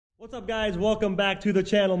What's up guys, welcome back to the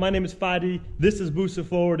channel. My name is Fadi, this is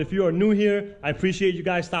BoostITFORward. If you are new here, I appreciate you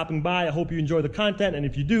guys stopping by. I hope you enjoy the content, and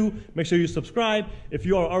if you do, make sure you subscribe. If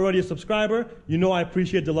you are already a subscriber, you know I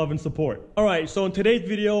appreciate the love and support. Alright, so in today's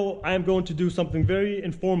video, I am going to do something very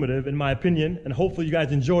informative in my opinion, and hopefully you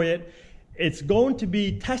guys enjoy it. It's going to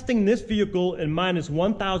be testing this vehicle in minus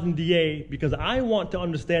 1000 DA because I want to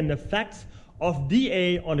understand the effects of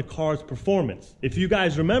DA on the car's performance. If you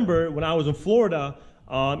guys remember, when I was in Florida,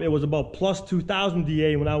 it was about plus 2000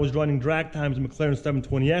 DA when I was running Dragtimes and McLaren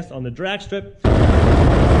 720S on the drag strip.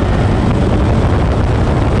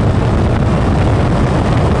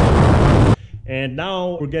 And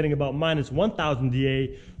now we're getting about minus 1000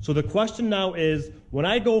 DA. So the question now is, when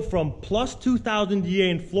I go from plus 2000 DA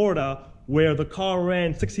in Florida, where the car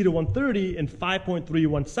ran 60 to 130 in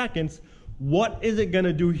 5.31 seconds, what is it going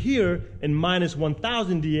to do here in minus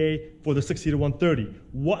 1000 DA for the 60 to 130?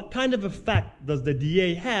 What kind of effect does the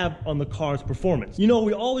DA have on the car's performance? You know,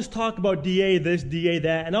 we always talk about DA this, DA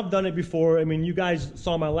that, and I've done it before. I mean, you guys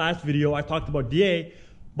saw my last video, I talked about DA,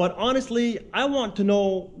 but honestly, I want to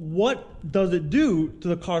know, what does it do to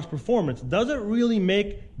the car's performance? Does it really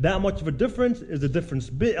make that much of a difference? Is the difference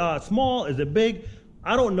small? Is it big?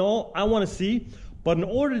 I don't know, I want to see. But in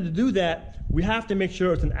order to do that, we have to make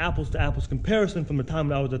sure it's an apples-to-apples comparison from the time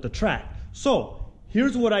that I was at the track. So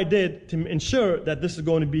here's what I did to ensure that this is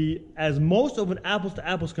going to be as most of an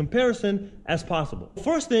apples-to-apples comparison as possible.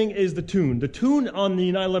 First thing is the tune. The tune on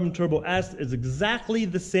the 911 Turbo S is exactly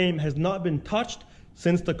the same, has not been touched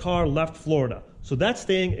since the car left Florida. So that's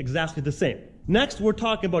staying exactly the same. Next, we're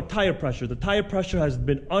talking about tire pressure. The tire pressure has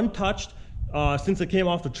been untouched since it came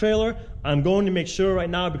off the trailer. I'm going to make sure right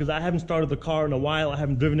now, because I haven't started the car in a while, I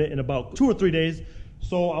haven't driven it in about 2 or 3 days,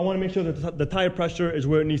 so I want to make sure that the tire pressure is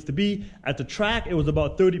where it needs to be. At the track it was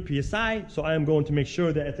about 30 psi, so I am going to make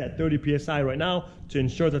sure that it's at 30 psi right now to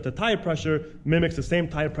ensure that the tire pressure mimics the same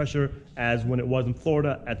tire pressure as when it was in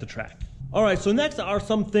Florida at the track. Alright, so next are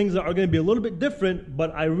some things that are going to be a little bit different,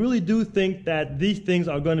 but I really do think that these things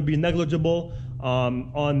are going to be negligible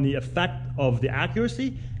on the effect of the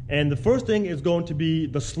accuracy. And the first thing is going to be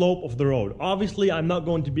the slope of the road. Obviously, I'm not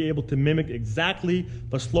going to be able to mimic exactly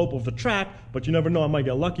the slope of the track, but you never know, I might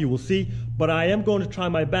get lucky, we'll see. But I am going to try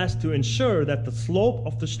my best to ensure that the slope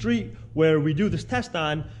of the street where we do this test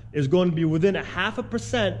on is going to be within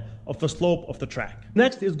 0.5% of the slope of the track.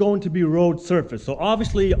 Next is going to be road surface. So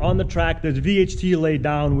obviously on the track there's VHT laid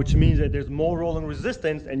down, which means that there's more rolling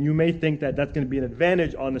resistance, and you may think that that's going to be an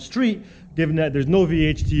advantage on the street given that there's no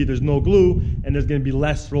VHT, there's no glue, and there's going to be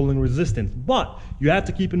less rolling resistance. But you have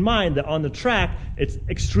to keep in mind that on the track it's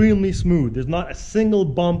extremely smooth. There's not a single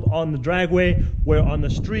bump on the dragway, where on the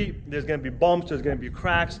street there's going to be bumps, there's going to be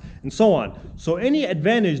cracks, and so on. So any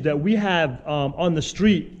advantage that we have on the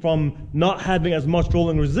street from not having as much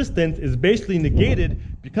rolling resistance is basically negated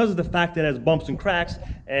because of the fact that it has bumps and cracks,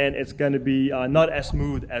 and it's going to be not as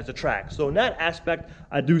smooth as the track. So in that aspect,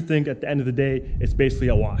 I do think at the end of the day, it's basically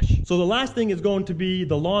a wash. So the last thing is going to be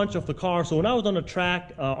the launch of the car. So when I was on the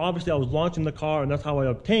track, obviously I was launching the car, and that's how I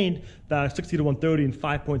obtained that 60 to 130 in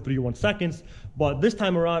 5.31 seconds. But this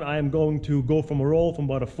time around, I am going to go from a roll from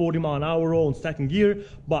about a 40-mile-an-hour roll in second gear.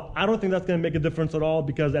 But I don't think that's going to make a difference at all,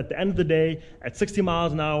 because at the end of the day, at 60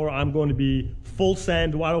 miles an hour, I'm going to be full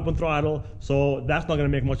send, wide open throttle. So that's not going to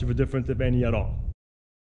make much of a difference, if any at all.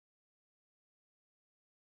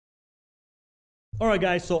 Alright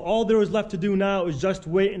guys, so all there is left to do now is just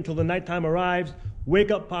wait until the nighttime arrives.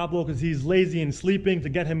 Wake up Pablo, because he's lazy and sleeping, to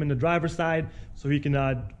get him in the driver's side so he can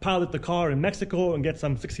pilot the car in Mexico and get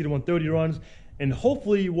some 60 to 130 runs. And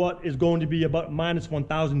hopefully what is going to be about minus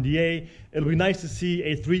 1000 DA. It'll be nice to see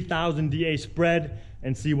a 3000 DA spread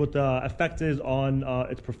and see what the effect is on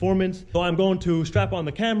its performance. So I'm going to strap on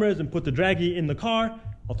the cameras and put the Draggy in the car.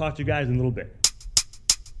 I'll talk to you guys in a little bit.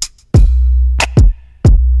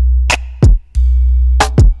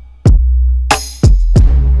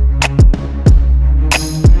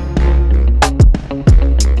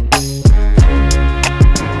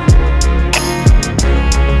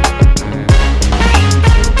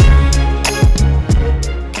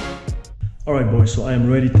 Alright boys, so I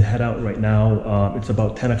am ready to head out right now. It's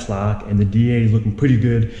about 10 o'clock and the DA is looking pretty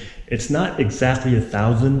good. It's not exactly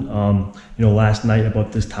 1000. You know, last night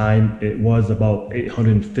about this time it was about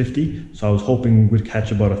 850, so I was hoping we'd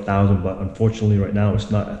catch about 1000, but unfortunately right now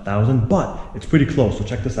it's not 1000, but it's pretty close. So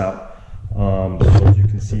check this out. So as you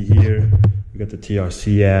can see here, we got the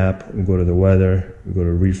TRC app, we go to the weather, we go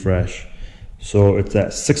to refresh. So it's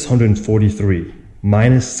at 643,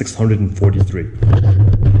 minus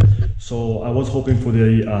 643. So I was hoping for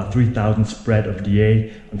the 3000 spread of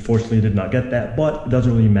DA. Unfortunately, did not get that, but it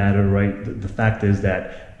doesn't really matter, right? The fact is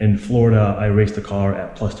that In Florida, I raced the car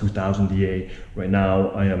at plus 2000 DA. Right now,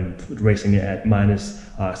 I am racing it at minus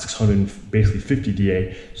 600, basically 50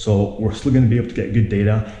 DA. So we're still going to be able to get good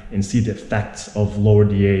data and see the effects of lower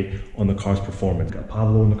DA on the car's performance. Got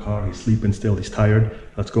Pablo in the car, he's sleeping still, he's tired.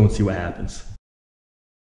 Let's go and see what happens.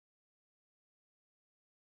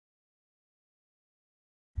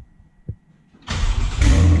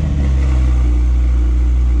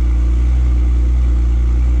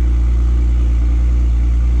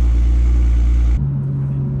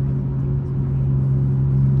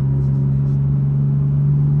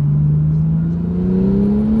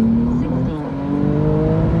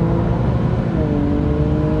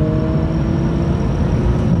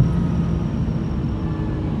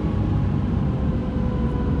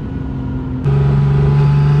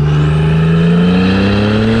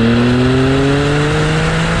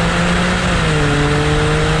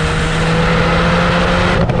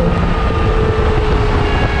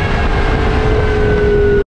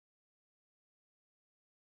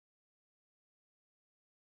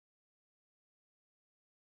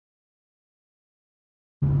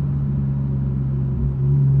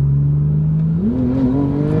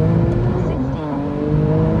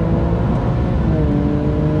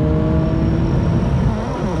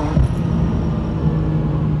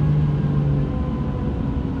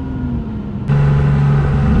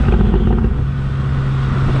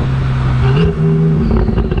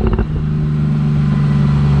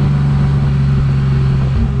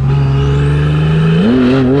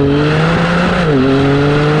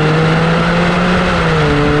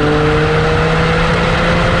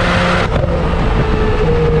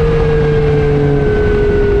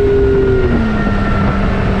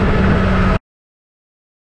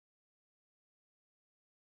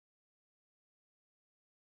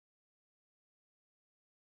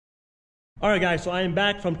 All right, guys, so I am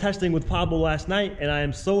back from testing with Pablo last night, and I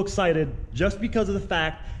am so excited just because of the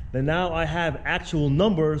fact that now I have actual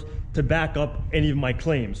numbers to back up any of my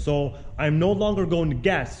claims. So I'm no longer going to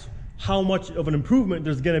guess how much of an improvement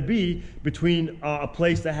there's going to be between a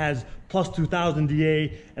place that has plus 2000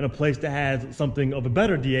 DA and a place that has something of a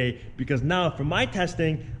better DA, because now for my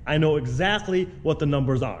testing, I know exactly what the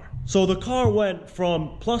numbers are. So the car went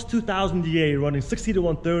from plus 2000 DA running 60 to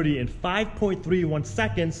 130 in 5.31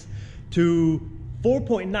 seconds to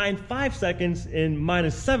 4.95 seconds in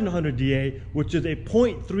minus 700 DA, which is a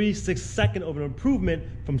 0.36 second of an improvement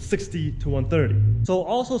from 60 to 130. So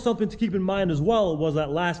also something to keep in mind as well was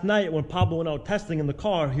that last night when Pablo went out testing in the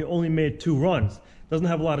car, he only made 2 runs. Doesn't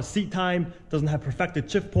have a lot of seat time, doesn't have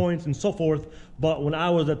perfected shift points and so forth. But when I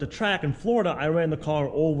was at the track in Florida, I ran the car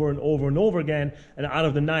over and over and over again. And out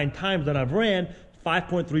of the 9 times that I've ran,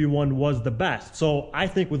 5.31 was the best. So I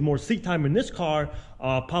think with more seat time in this car,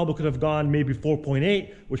 Pablo could have gone maybe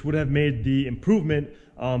 4.8, which would have made the improvement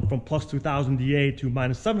from plus 2000 DA to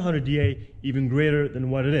minus 700 DA even greater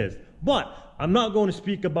than what it is. But I'm not going to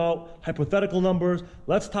speak about hypothetical numbers.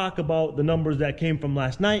 Let's talk about the numbers that came from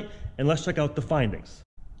last night, and let's check out the findings.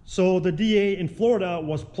 So the DA in Florida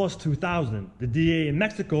was plus 2000. The DA in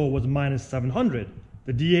Mexico was minus 700.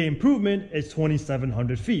 The DA improvement is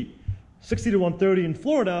 2,700 feet. 60 to 130 in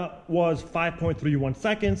Florida was 5.31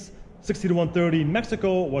 seconds. 60 to 130 in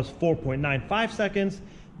Mexico was 4.95 seconds.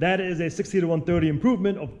 That is a 60 to 130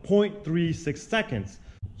 improvement of 0.36 seconds.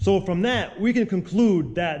 So from that, we can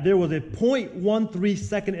conclude that there was a 0.13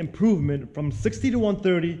 second improvement from 60 to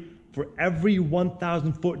 130 for every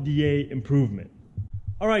 1,000 foot DA improvement.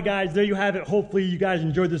 All right, guys, there you have it. Hopefully you guys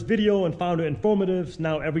enjoyed this video and found it informative. So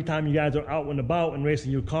now every time you guys are out and about and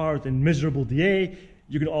racing your cars in miserable DA,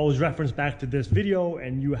 you can always reference back to this video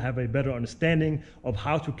and you have a better understanding of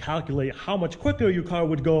how to calculate how much quicker your car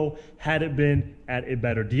would go had it been at a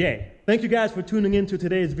better DA. Thank you guys for tuning in to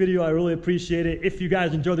today's video. I really appreciate it. If you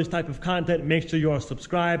guys enjoy this type of content, make sure you are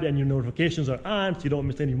subscribed and your notifications are on so you don't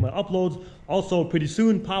miss any of my uploads. Also, pretty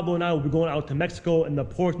soon, Pablo and I will be going out to Mexico in the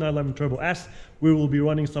Porsche 911 Turbo S. We will be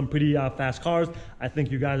running some pretty fast cars. I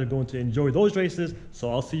think you guys are going to enjoy those races,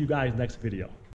 so I'll see you guys next video.